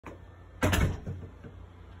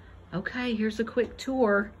Okay, here's a quick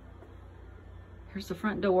tour. Here's the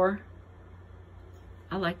front door.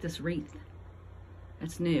 I like this wreath.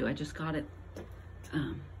 It's new. I just got it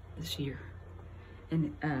this year.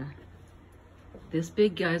 And this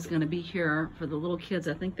big guy's gonna be here for the little kids.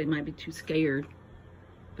 I think they might be too scared,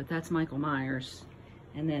 but that's Michael Myers.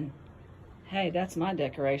 And then, hey, that's my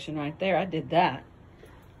decoration right there. I did that.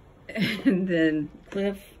 And then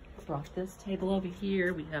Cliff brought this table over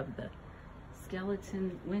here. We have the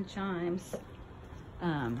skeleton wind chimes.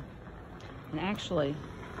 And actually,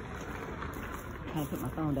 I'm trying to put my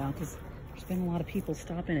phone down because there's been a lot of people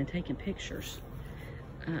stopping and taking pictures.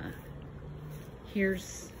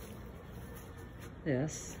 Here's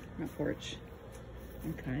this, my porch.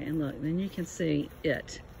 Okay, and look, then you can see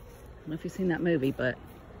it. I don't know if you've seen that movie, but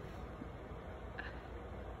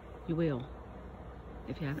you will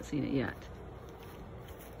if you haven't seen it yet.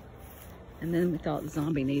 And then we thought the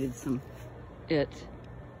zombie needed some it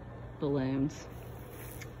balloons.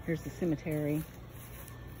 Here's the cemetery.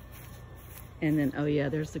 And then, oh yeah,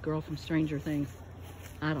 there's the girl from Stranger Things.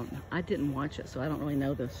 I don't know. I didn't watch it, so I don't really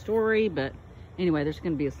know the story, but anyway, there's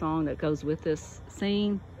going to be a song that goes with this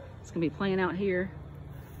scene. It's going to be playing out here.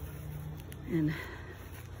 And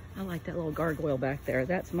I like that little gargoyle back there.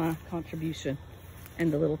 That's my contribution.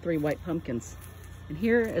 And the little 3 white pumpkins. And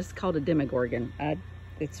here is called a Demogorgon.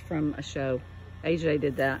 It's from a show. AJ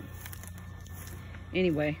did that.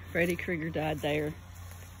 Anyway, Freddy Krueger died there.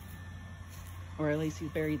 Or at least he's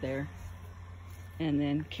buried there. And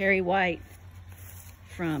then Carrie White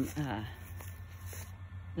from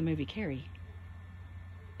the movie Carrie.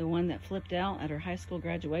 The one that flipped out at her high school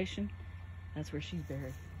graduation. That's where she's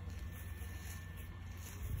buried.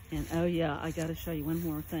 And oh yeah, I gotta show you one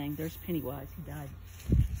more thing. There's Pennywise, he died.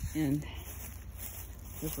 And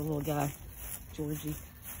there's the little guy, Georgie.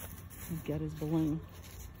 He's got his balloon.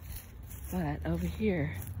 But over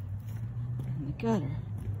here in the gutter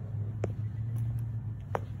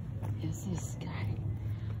is this guy.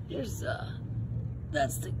 There's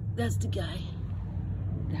that's the guy.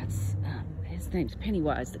 That's his name's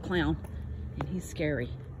Pennywise the clown, and he's scary.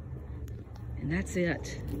 And that's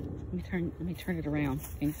it. Let me turn it around.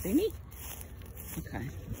 Can you see me? Okay.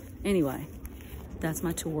 Anyway, that's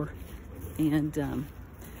my tour. And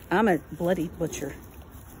I'm a bloody butcher.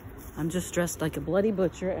 I'm just dressed like a bloody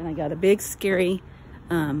butcher, and I got a big scary,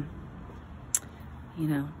 you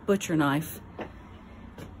know, butcher knife.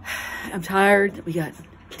 I'm tired. We got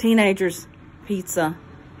teenagers, pizza,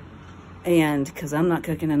 and because I'm not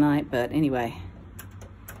cooking tonight, but anyway,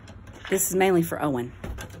 this is mainly for Owen.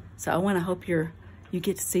 So Owen, I hope you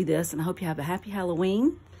get to see this, and I hope you have a happy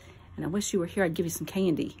Halloween. And I wish you were here. I'd give you some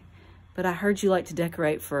candy. But I heard you like to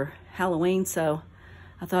decorate for Halloween, so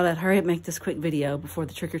I thought I'd hurry up and make this quick video before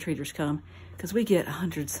the trick-or-treaters come, because we get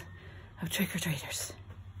hundreds of trick-or-treaters.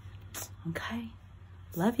 Okay?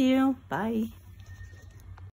 Love you. Bye.